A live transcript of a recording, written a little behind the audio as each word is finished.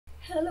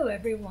Hello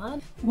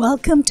everyone.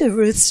 Welcome to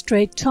Ruth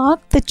Straight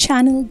Talk, the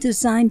channel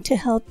designed to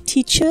help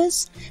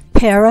teachers,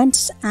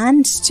 parents,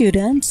 and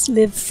students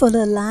live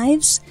fuller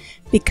lives,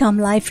 become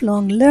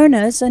lifelong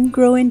learners, and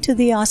grow into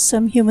the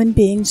awesome human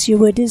beings you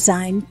were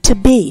designed to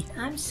be.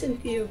 I'm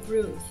Cynthia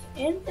Ruth.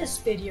 In this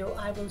video,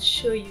 I will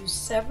show you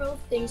several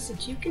things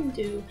that you can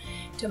do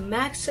to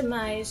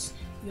maximize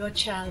your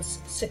child's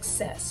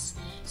success.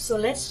 So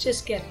let's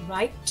just get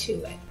right to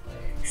it.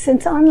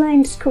 Since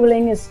online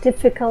schooling is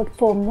difficult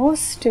for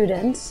most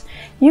students,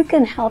 you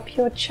can help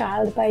your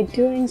child by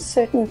doing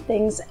certain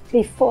things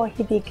before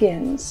he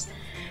begins.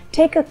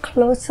 Take a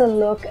closer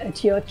look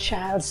at your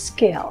child's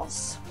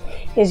skills.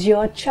 Is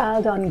your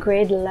child on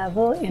grade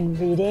level in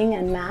reading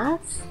and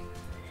math?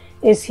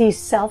 Is he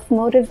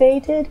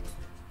self-motivated,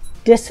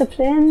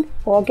 disciplined,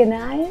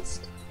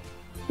 organized?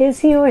 Is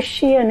he or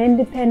she an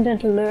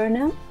independent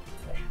learner?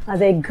 Are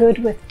they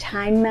good with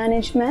time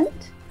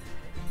management?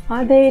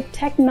 Are they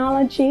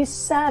technology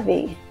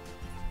savvy?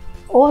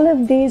 All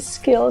of these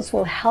skills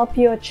will help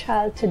your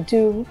child to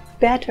do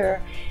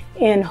better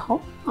in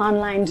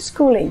online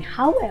schooling.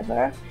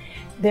 However,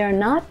 they're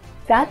not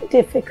that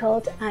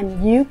difficult,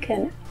 and you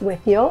can, with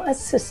your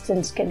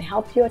assistance, can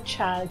help your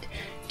child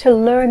to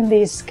learn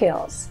these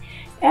skills.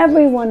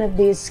 Every one of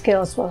these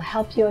skills will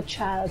help your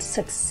child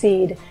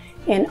succeed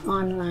in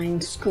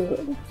online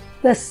schooling.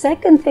 The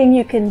second thing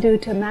you can do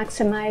to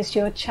maximize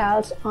your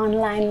child's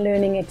online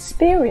learning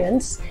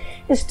experience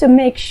is to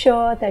make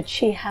sure that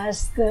she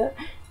has the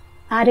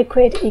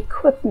adequate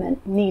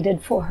equipment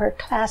needed for her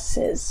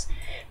classes.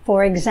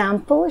 For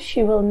example,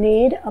 she will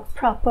need a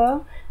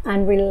proper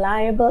and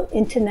reliable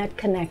internet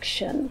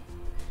connection,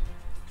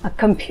 a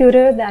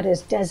computer that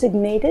is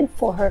designated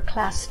for her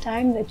class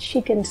time, that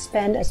she can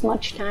spend as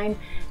much time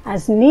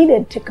as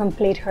needed to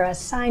complete her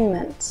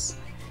assignments.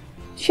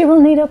 She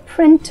will need a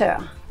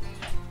printer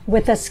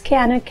with a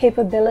scanner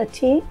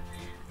capability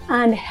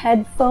and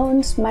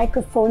headphones,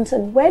 microphones,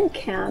 and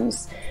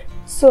webcams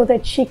so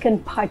that she can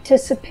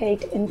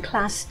participate in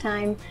class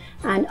time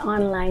and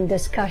online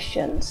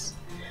discussions.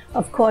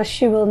 Of course,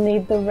 she will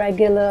need the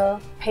regular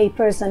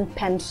papers and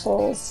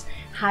pencils,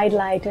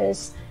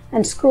 highlighters,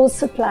 and school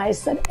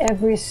supplies that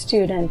every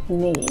student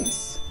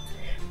needs.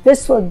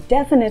 This will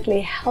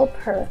definitely help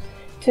her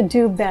to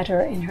do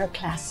better in her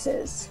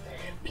classes.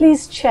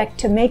 Please check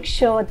to make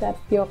sure that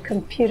your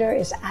computer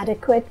is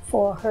adequate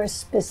for her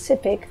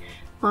specific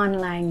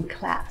online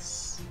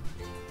class.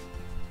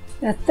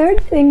 The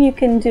third thing you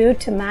can do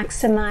to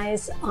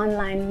maximize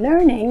online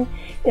learning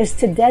is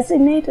to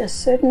designate a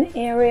certain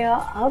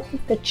area of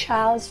the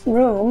child's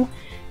room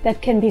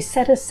that can be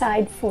set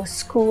aside for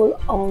school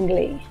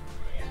only.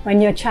 When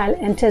your child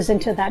enters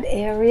into that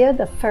area,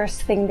 the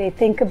first thing they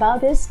think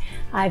about is,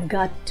 I've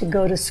got to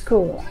go to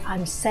school.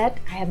 I'm set,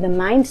 I have the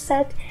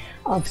mindset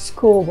of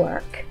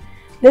schoolwork.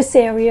 This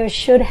area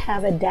should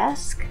have a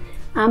desk,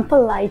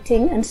 ample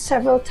lighting, and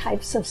several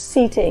types of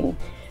seating.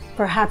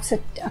 Perhaps a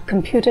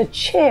computer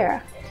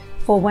chair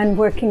for when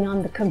working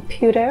on the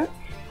computer,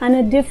 and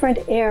a different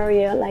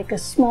area like a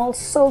small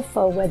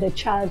sofa where the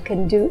child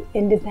can do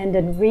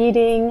independent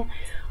reading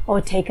or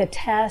take a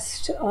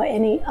test or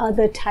any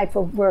other type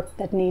of work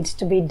that needs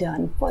to be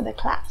done for the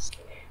class.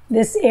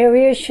 This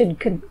area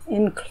should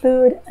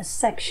include a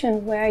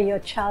section where your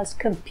child's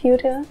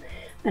computer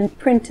and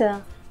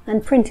printer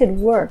and printed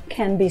work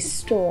can be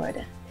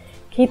stored.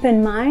 Keep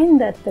in mind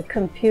that the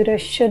computer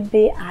should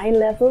be eye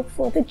level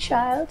for the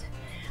child,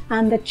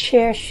 and the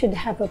chair should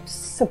have a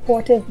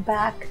supportive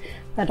back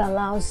that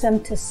allows them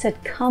to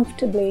sit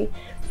comfortably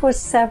for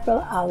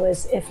several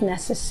hours if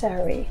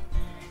necessary.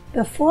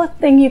 The fourth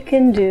thing you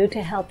can do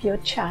to help your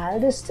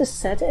child is to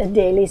set a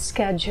daily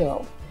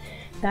schedule.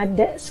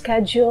 That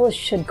schedule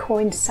should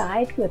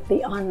coincide with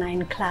the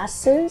online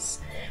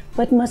classes,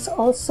 but must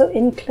also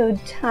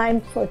include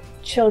time for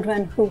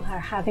children who are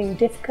having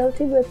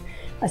difficulty with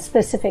a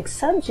specific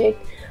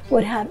subject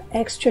would have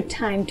extra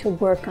time to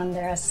work on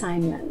their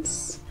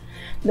assignments.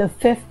 The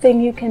fifth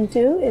thing you can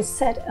do is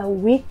set a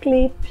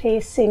weekly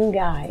pacing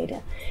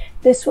guide.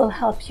 This will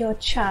help your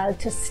child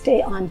to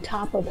stay on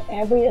top of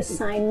every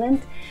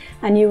assignment,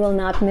 and you will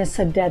not miss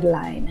a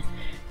deadline.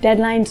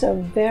 Deadlines are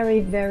very,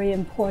 very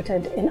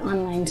important in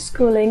online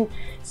schooling,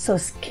 so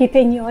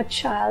keeping your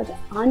child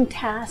on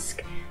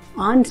task,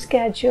 on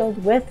schedule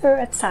with her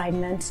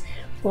assignments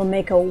will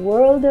make a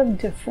world of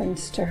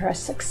difference to her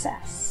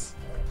success.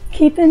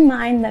 Keep in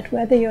mind that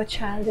whether your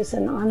child is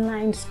in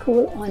online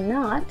school or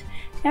not,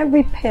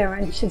 every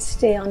parent should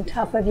stay on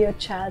top of your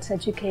child's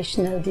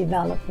educational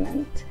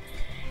development.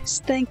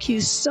 Thank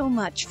you so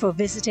much for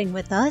visiting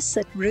with us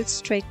at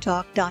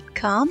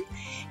ruthstraighttalk.com.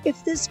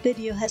 If this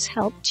video has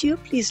helped you,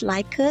 please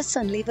like us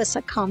and leave us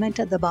a comment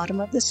at the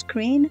bottom of the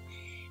screen.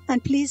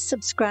 And please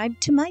subscribe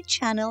to my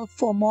channel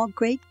for more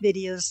great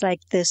videos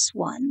like this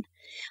one.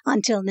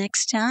 Until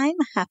next time,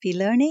 happy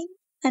learning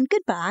and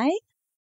goodbye.